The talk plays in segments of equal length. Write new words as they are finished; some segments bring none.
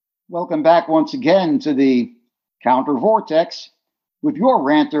Welcome back once again to the Counter Vortex with your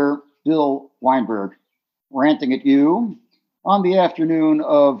ranter, Bill Weinberg, ranting at you on the afternoon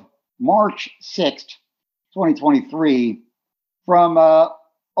of March 6th, 2023, from a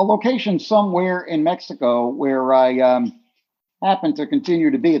location somewhere in Mexico where I happen to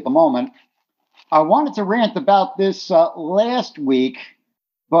continue to be at the moment. I wanted to rant about this last week,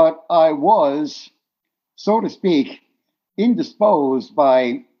 but I was, so to speak, indisposed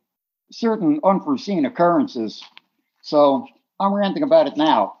by certain unforeseen occurrences. So I'm ranting about it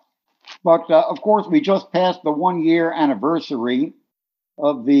now. But of course, we just passed the 1 year anniversary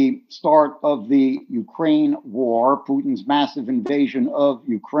of the start of the Ukraine war, Putin's massive invasion of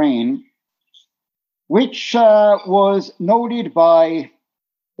Ukraine, which was noted by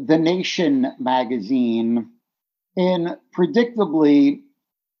The Nation magazine in predictably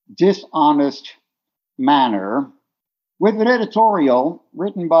dishonest manner, with an editorial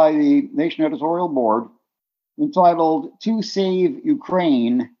written by the Nation editorial board entitled "To Save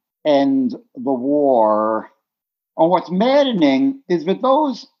Ukraine, End the War." And what's maddening is that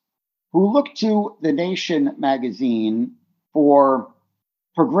those who look to The Nation magazine for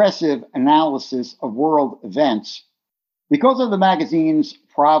progressive analysis of world events, because of the magazine's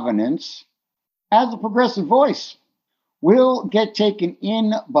provenance as a progressive voice, will get taken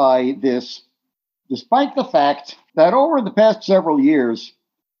in by this, despite the fact that over the past several years,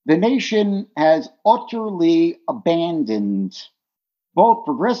 the nation has utterly abandoned both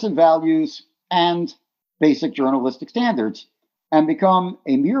progressive values and basic journalistic standards and become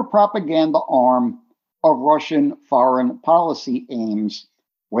a mere propaganda arm of Russian foreign policy aims,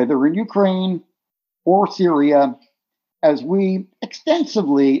 whether in Ukraine or Syria, as we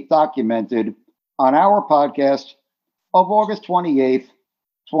extensively documented on our podcast of August 28th,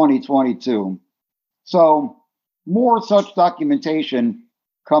 2022. So, more such documentation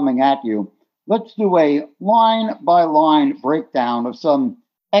coming at you. Let's do a line by line breakdown of some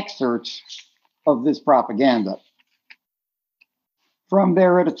excerpts of this propaganda. From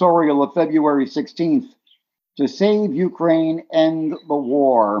their editorial of February 16th, "To Save Ukraine, End the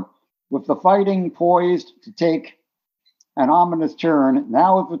War," with the fighting poised to take an ominous turn,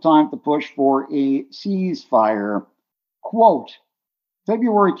 now is the time to push for a ceasefire. Quote,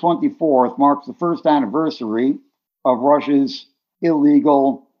 February 24th marks the first anniversary of Russia's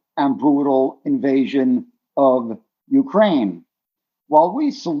illegal and brutal invasion of Ukraine. While we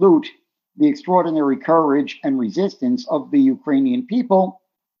salute the extraordinary courage and resistance of the Ukrainian people,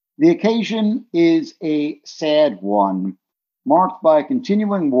 the occasion is a sad one, marked by a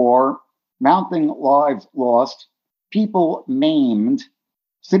continuing war, mounting lives lost, people maimed,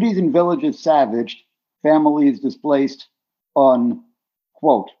 cities and villages savaged, families displaced,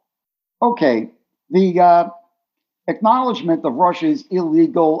 unquote. Okay, the acknowledgement of Russia's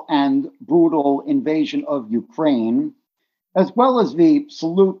illegal and brutal invasion of Ukraine, as well as the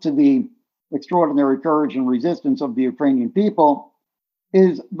salute to the extraordinary courage and resistance of the Ukrainian people,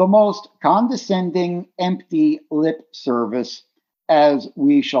 is the most condescending, empty lip service, as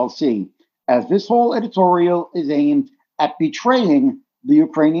we shall see, as this whole editorial is aimed at betraying the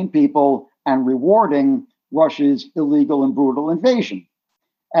Ukrainian people and rewarding Russia's illegal and brutal invasion.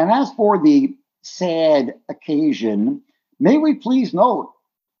 And as for the sad occasion, may we please note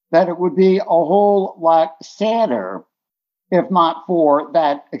that it would be a whole lot sadder if not for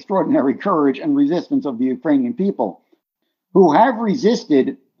that extraordinary courage and resistance of the Ukrainian people, who have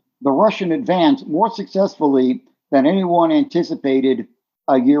resisted the Russian advance more successfully than anyone anticipated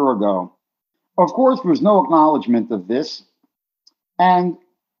a year ago. Of course, there's no acknowledgement of this, and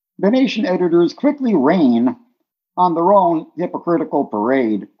the Nation editors quickly rain on their own hypocritical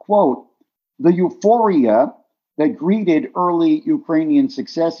parade. Quote, "The euphoria that greeted early Ukrainian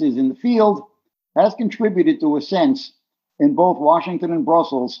successes in the field has contributed to a sense in both Washington and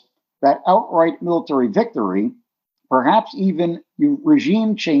Brussels that outright military victory, perhaps even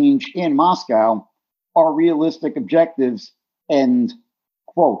regime change in Moscow, are realistic objectives," end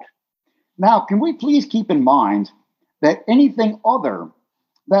quote. Now, can we please keep in mind that anything other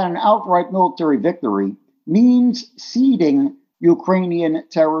than an outright military victory means ceding Ukrainian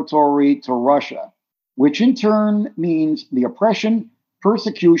territory to Russia, which in turn means the oppression,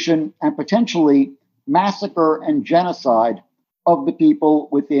 persecution, and potentially massacre and genocide of the people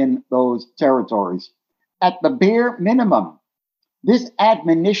within those territories. At the bare minimum, this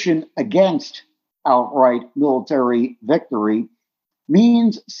admonition against outright military victory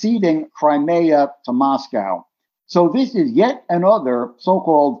means ceding Crimea to Moscow. So this is yet another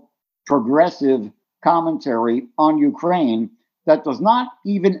so-called progressive commentary on Ukraine that does not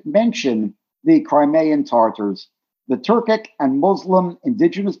even mention the Crimean Tatars, the Turkic and Muslim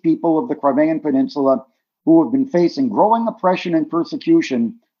indigenous people of the Crimean Peninsula who have been facing growing oppression and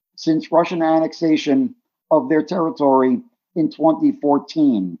persecution since Russian annexation of their territory in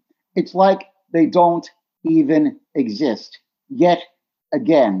 2014. It's like they don't even exist. Yet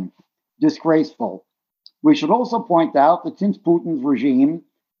again, disgraceful. We should also point out that since Putin's regime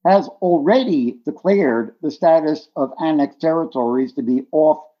has already declared the status of annexed territories to be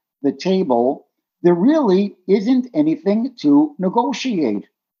off the table, there really isn't anything to negotiate.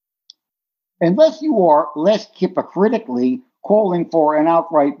 Unless you are less hypocritically calling for an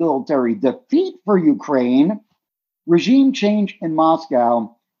outright military defeat for Ukraine, regime change in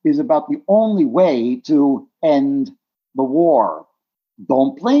Moscow is about the only way to end the war.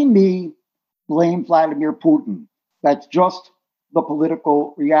 Don't blame me, blame Vladimir Putin. That's just the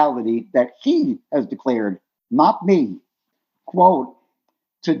political reality that he has declared, not me. Quote,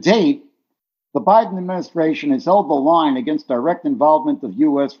 to date, the Biden administration has held the line against direct involvement of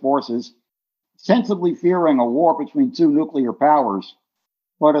U.S. forces, sensibly fearing a war between two nuclear powers.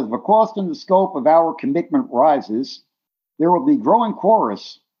 But as the cost and the scope of our commitment rises, there will be growing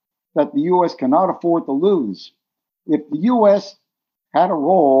chorus that the U.S. cannot afford to lose. If the U.S. had a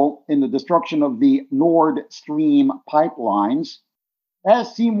role in the destruction of the Nord Stream pipelines,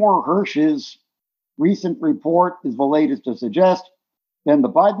 as Seymour Hersh's recent report is the latest to suggest, then the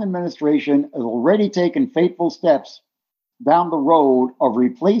Biden administration has already taken fateful steps down the road of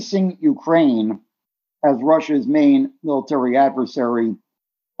replacing Ukraine as Russia's main military adversary,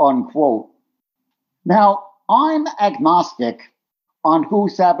 unquote. Now, I'm agnostic on who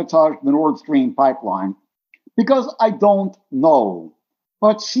sabotaged the Nord Stream pipeline because I don't know.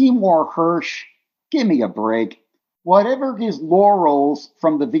 But Seymour Hersh, give me a break. Whatever his laurels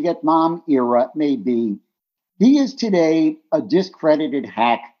from the Vietnam era may be, he is today a discredited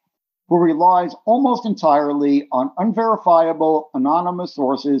hack who relies almost entirely on unverifiable anonymous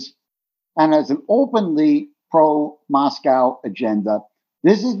sources and has an openly pro-Moscow agenda.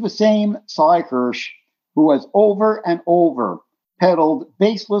 This is the same Cy Hersh who has over and over peddled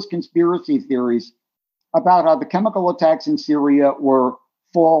baseless conspiracy theories about how the chemical attacks in Syria were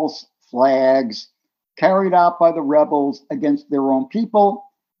false flags carried out by the rebels against their own people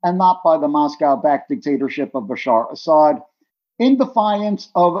and not by the Moscow-backed dictatorship of Bashar Assad, in defiance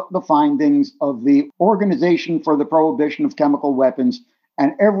of the findings of the Organization for the Prohibition of Chemical Weapons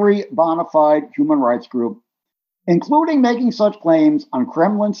and every bona fide human rights group, including making such claims on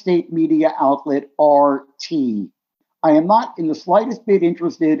Kremlin state media outlet RT. I am not in the slightest bit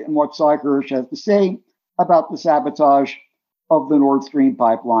interested in what Cy Hersh has to say about the sabotage of the Nord Stream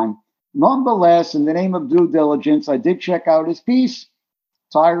pipeline. Nonetheless, in the name of due diligence, I did check out his piece,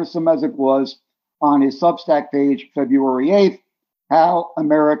 tiresome as it was, on his Substack page, February 8th, How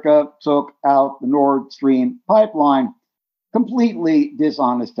America Took Out the Nord Stream Pipeline. Completely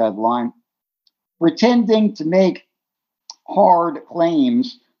dishonest headline, pretending to make hard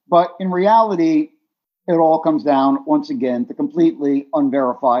claims, but in reality, it all comes down, once again, to completely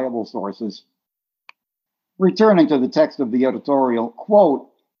unverifiable sources. Returning to the text of the editorial, quote,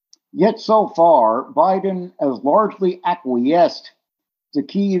 yet so far, Biden has largely acquiesced to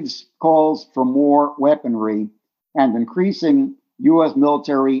Kyiv's calls for more weaponry and increasing U.S.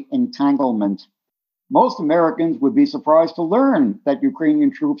 military entanglement. Most Americans would be surprised to learn that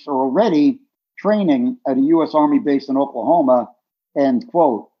Ukrainian troops are already training at a U.S. Army base in Oklahoma, end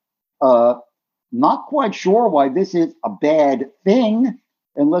quote. Not quite sure why this is a bad thing,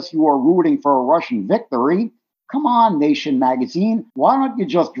 unless you are rooting for a Russian victory. Come on, Nation magazine. Why don't you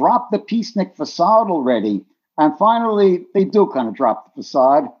just drop the peacenik facade already? And finally, they do kind of drop the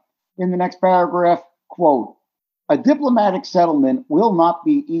facade. In the next paragraph, quote, a diplomatic settlement will not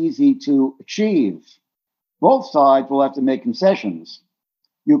be easy to achieve. Both sides will have to make concessions.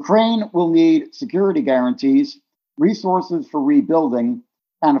 Ukraine will need security guarantees, resources for rebuilding,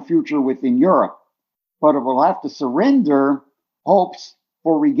 and a future within Europe. But it will have to surrender hopes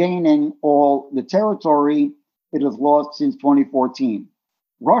for regaining all the territory it has lost since 2014.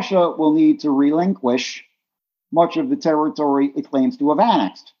 Russia will need to relinquish much of the territory it claims to have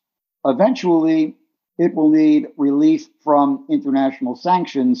annexed. Eventually, it will need relief from international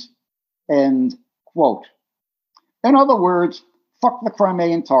sanctions, end quote. In other words, fuck the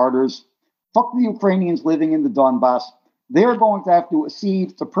Crimean Tatars, fuck the Ukrainians living in the Donbass. They're going to have to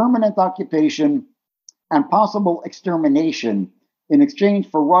accede to permanent occupation and possible extermination in exchange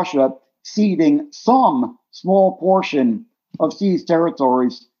for Russia ceding some small portion of seized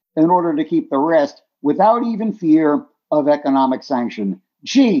territories in order to keep the rest without even fear of economic sanction.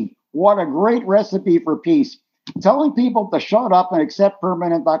 Gee, what a great recipe for peace. Telling people to shut up and accept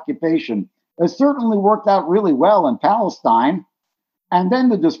permanent occupation. It certainly worked out really well in Palestine. And then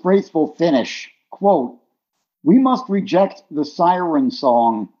the disgraceful finish, quote, "We must reject the siren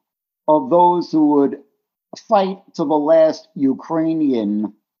song of those who would fight to the last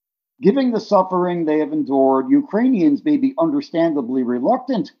Ukrainian. Given the suffering they have endured, Ukrainians may be understandably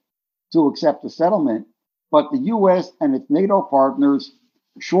reluctant to accept a settlement, but the U.S. and its NATO partners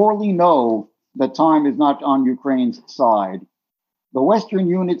surely know that time is not on Ukraine's side. The Western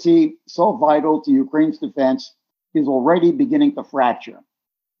unity, so vital to Ukraine's defense, is already beginning to fracture.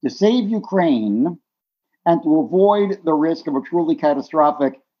 To save Ukraine and to avoid the risk of a truly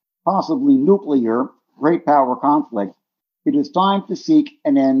catastrophic, possibly nuclear, great power conflict, it is time to seek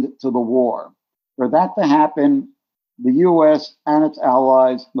an end to the war. For that to happen, the U.S. and its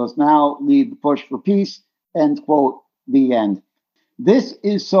allies must now lead the push for peace," end quote, the end. This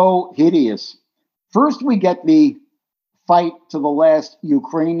is so hideous. First, we get the fight to the last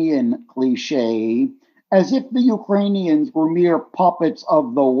Ukrainian cliche, as if the Ukrainians were mere puppets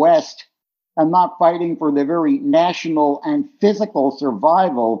of the West and not fighting for their very national and physical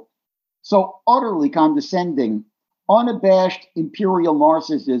survival. So utterly condescending, unabashed imperial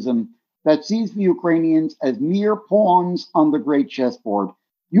narcissism that sees the Ukrainians as mere pawns on the great chessboard.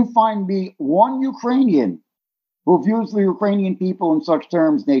 You find me one Ukrainian who views the Ukrainian people in such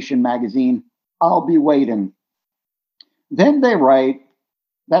terms, Nation magazine. I'll be waiting. Then they write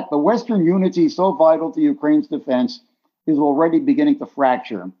that the Western unity so vital to Ukraine's defense is already beginning to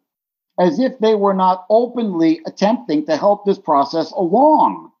fracture, as if they were not openly attempting to help this process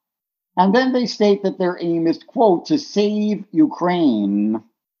along. And then they state that their aim is, quote, "to save Ukraine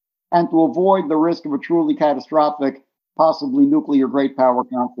and to avoid the risk of a truly catastrophic, possibly nuclear great power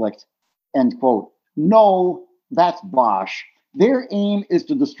conflict," end quote. No, that's bosh. Their aim is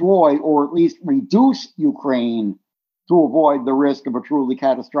to destroy or at least reduce Ukraine to avoid the risk of a truly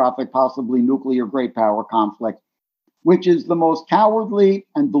catastrophic, possibly nuclear great power conflict, which is the most cowardly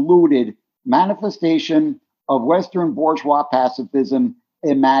and deluded manifestation of Western bourgeois pacifism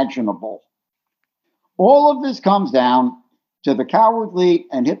imaginable. All of this comes down to the cowardly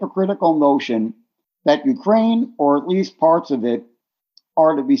and hypocritical notion that Ukraine, or at least parts of it,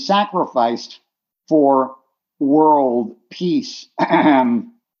 are to be sacrificed for world peace.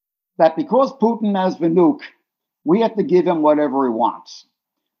 That because Putin has the nuke, we have to give him whatever he wants.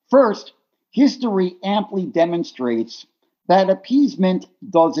 First, history amply demonstrates that appeasement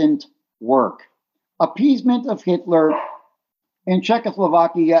doesn't work. Appeasement of Hitler in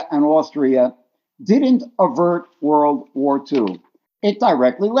Czechoslovakia and Austria didn't avert World War II. It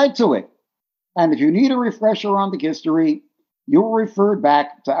directly led to it. And if you need a refresher on the history, you'll refer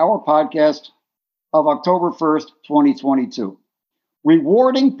back to our podcast of October 1st, 2022.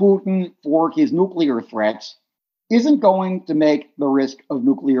 Rewarding Putin for his nuclear threats isn't going to make the risk of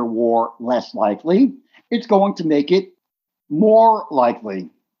nuclear war less likely. It's going to make it more likely,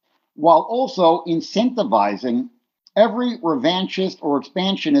 while also incentivizing every revanchist or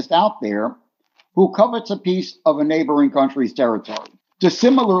expansionist out there who covets a piece of a neighboring country's territory to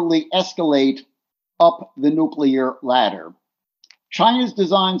similarly escalate up the nuclear ladder. China's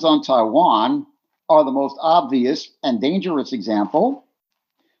designs on Taiwan are the most obvious and dangerous example,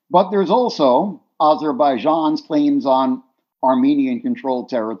 but there's also Azerbaijan's claims on Armenian-controlled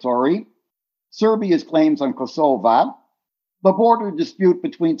territory, Serbia's claims on Kosovo, the border dispute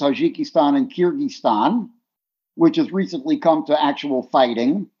between Tajikistan and Kyrgyzstan, which has recently come to actual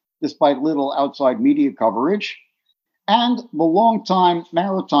fighting, despite little outside media coverage, and the long-time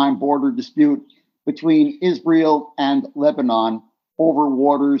maritime border dispute between Israel and Lebanon over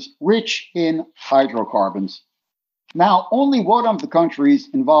waters rich in hydrocarbons. Now, only one of the countries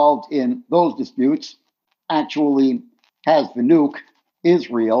involved in those disputes actually has the nuke,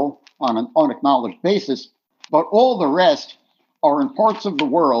 Israel, on an unacknowledged basis, but all the rest are in parts of the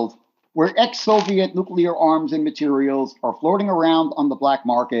world where ex-Soviet nuclear arms and materials are floating around on the black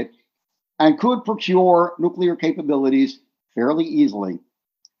market and could procure nuclear capabilities fairly easily.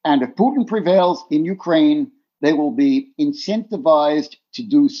 And if Putin prevails in Ukraine, they will be incentivized to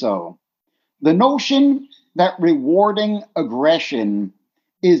do so. The notion that rewarding aggression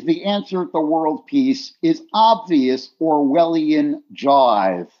is the answer to world peace is obvious Orwellian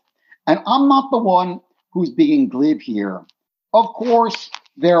jive. And I'm not the one who's being glib here. Of course,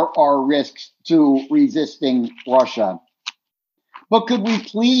 there are risks to resisting Russia. But could we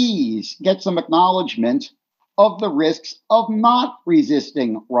please get some acknowledgement of the risks of not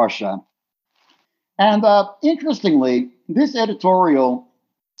resisting Russia? And interestingly, this editorial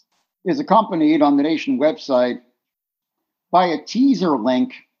is accompanied on the Nation website by a teaser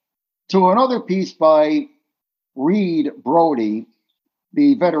link to another piece by Reed Brody,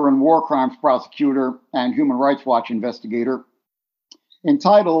 the veteran war crimes prosecutor and Human Rights Watch investigator,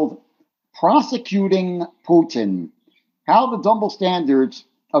 entitled Prosecuting Putin: How the Double Standards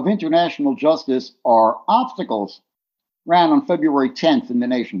of International Justice Are Obstacles, ran on February 10th in The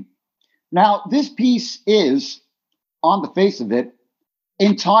Nation. Now, this piece is, on the face of it,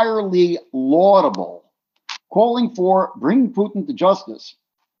 entirely laudable, calling for bringing Putin to justice,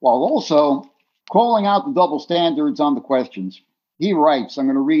 while also calling out the double standards on the questions. He writes, I'm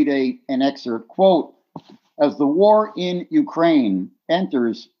going to read an excerpt, quote, as the war in Ukraine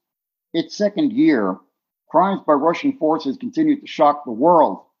enters its second year, crimes by Russian forces continue to shock the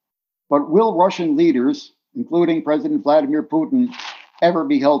world. But will Russian leaders, including President Vladimir Putin, ever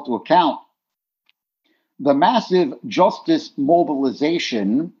be held to account? The massive justice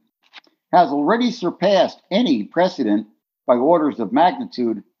mobilization has already surpassed any precedent by orders of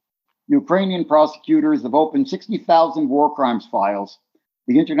magnitude. Ukrainian prosecutors have opened 60,000 war crimes files.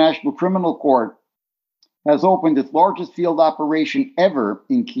 The International Criminal Court has opened its largest field operation ever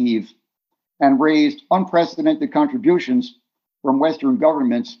in Kyiv and raised unprecedented contributions from Western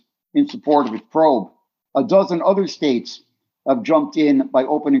governments in support of its probe. A dozen other states have jumped in by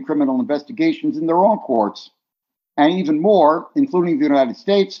opening criminal investigations in their own courts. And even more, including the United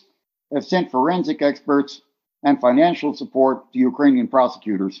States, have sent forensic experts and financial support to Ukrainian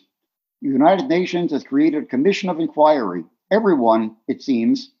prosecutors. The United Nations has created a commission of inquiry. Everyone, it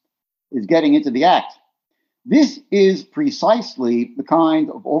seems, is getting into the act. This is precisely the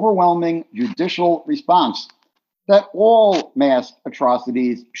kind of overwhelming judicial response that all mass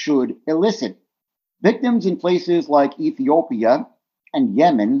atrocities should elicit. Victims in places like Ethiopia and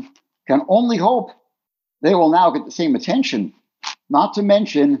Yemen can only hope they will now get the same attention, not to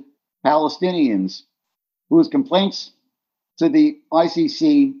mention Palestinians, whose complaints to the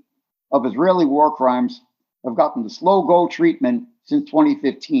ICC of Israeli war crimes have gotten the slow-go treatment since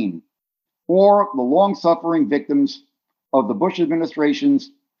 2015, or the long-suffering victims of the Bush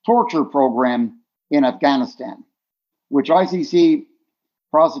administration's torture program in Afghanistan, which ICC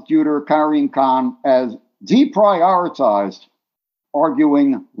prosecutor Karim Khan has deprioritized,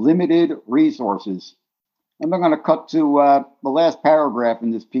 arguing limited resources. And I'm going to cut to the last paragraph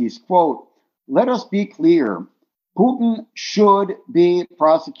in this piece. Quote, let us be clear. Putin should be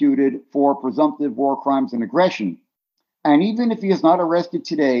prosecuted for presumptive war crimes and aggression. And even if he is not arrested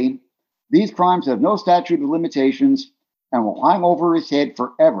today, these crimes have no statute of limitations and will hang over his head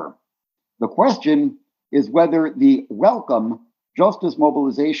forever. The question is whether the welcome justice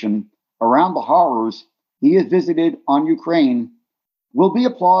mobilization around the horrors he has visited on Ukraine will be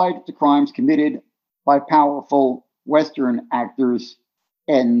applied to crimes committed by powerful Western actors,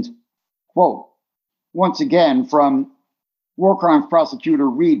 end quote. Once again, from war crimes prosecutor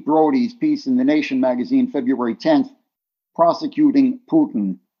Reed Brody's piece in The Nation magazine, February 10th, Prosecuting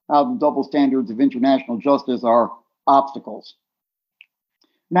Putin: How the Double Standards of International Justice Are Obstacles.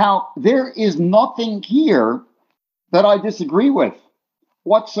 Now, there is nothing here that I disagree with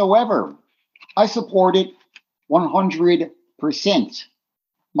whatsoever. I support it 100%.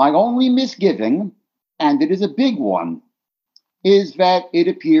 My only misgiving, and it is a big one, is that it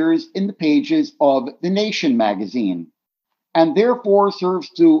appears in the pages of The Nation magazine and therefore serves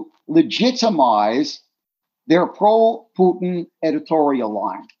to legitimize their pro-Putin editorial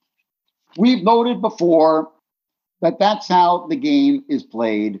line. We've noted before that that's how the game is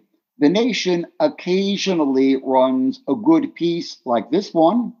played. The Nation occasionally runs a good piece like this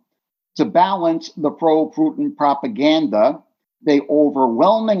one to balance the pro-Putin propaganda they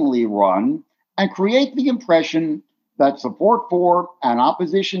overwhelmingly run and create the impression that support for and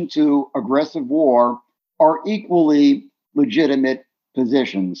opposition to aggressive war are equally legitimate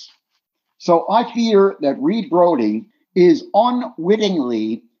positions. So I fear that Reed Brody is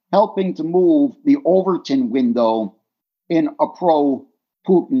unwittingly helping to move the Overton window in a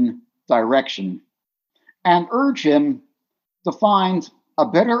pro-Putin direction, and urge him to find a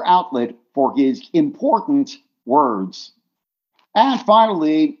better outlet for his important words. And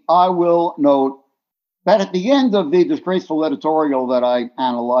finally, I will note that at the end of the disgraceful editorial that I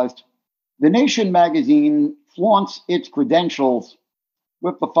analyzed, The Nation magazine flaunts its credentials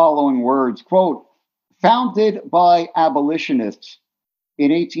with the following words, quote, founded by abolitionists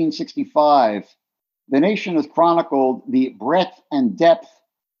in 1865, The Nation has chronicled the breadth and depth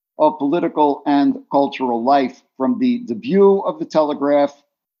of political and cultural life from the debut of the Telegraph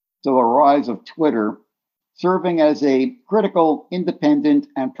to the rise of Twitter, serving as a critical, independent,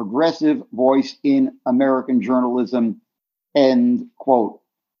 and progressive voice in American journalism, end quote.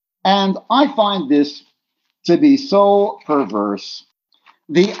 And I find this to be so perverse.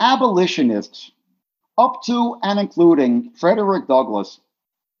 The abolitionists up to and including Frederick Douglass,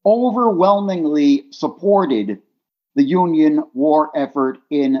 overwhelmingly supported the Union war effort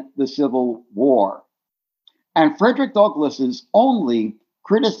in the Civil War. And Frederick Douglass's only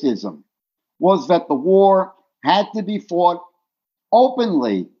criticism was that the war had to be fought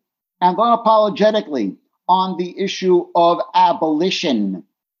openly and unapologetically on the issue of abolition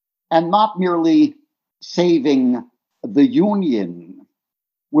and not merely saving the Union,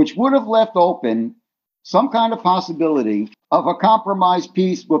 which would have left open some kind of possibility of a compromise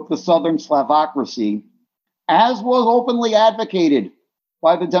peace with the Southern Slavocracy, as was openly advocated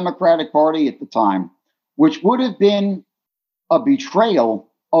by the Democratic Party at the time, which would have been a betrayal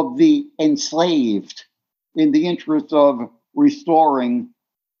of the enslaved in the interest of restoring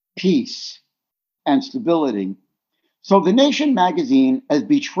peace and stability. So The Nation magazine has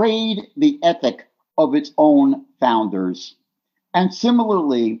betrayed the ethic of its own founders. And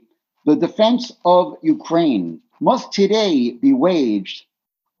similarly, the defense of Ukraine must today be waged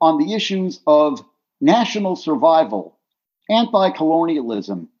on the issues of national survival,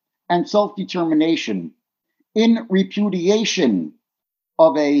 anti-colonialism, and self-determination in repudiation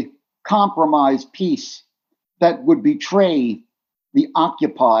of a compromise peace that would betray the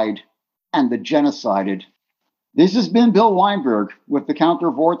occupied and the genocided. This has been Bill Weinberg with the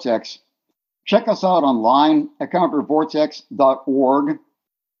Counter Vortex. Check us out online at countervortex.org.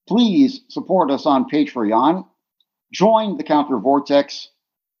 Please support us on Patreon. Join the Counter Vortex,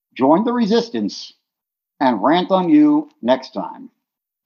 join the resistance, and rant on you next time.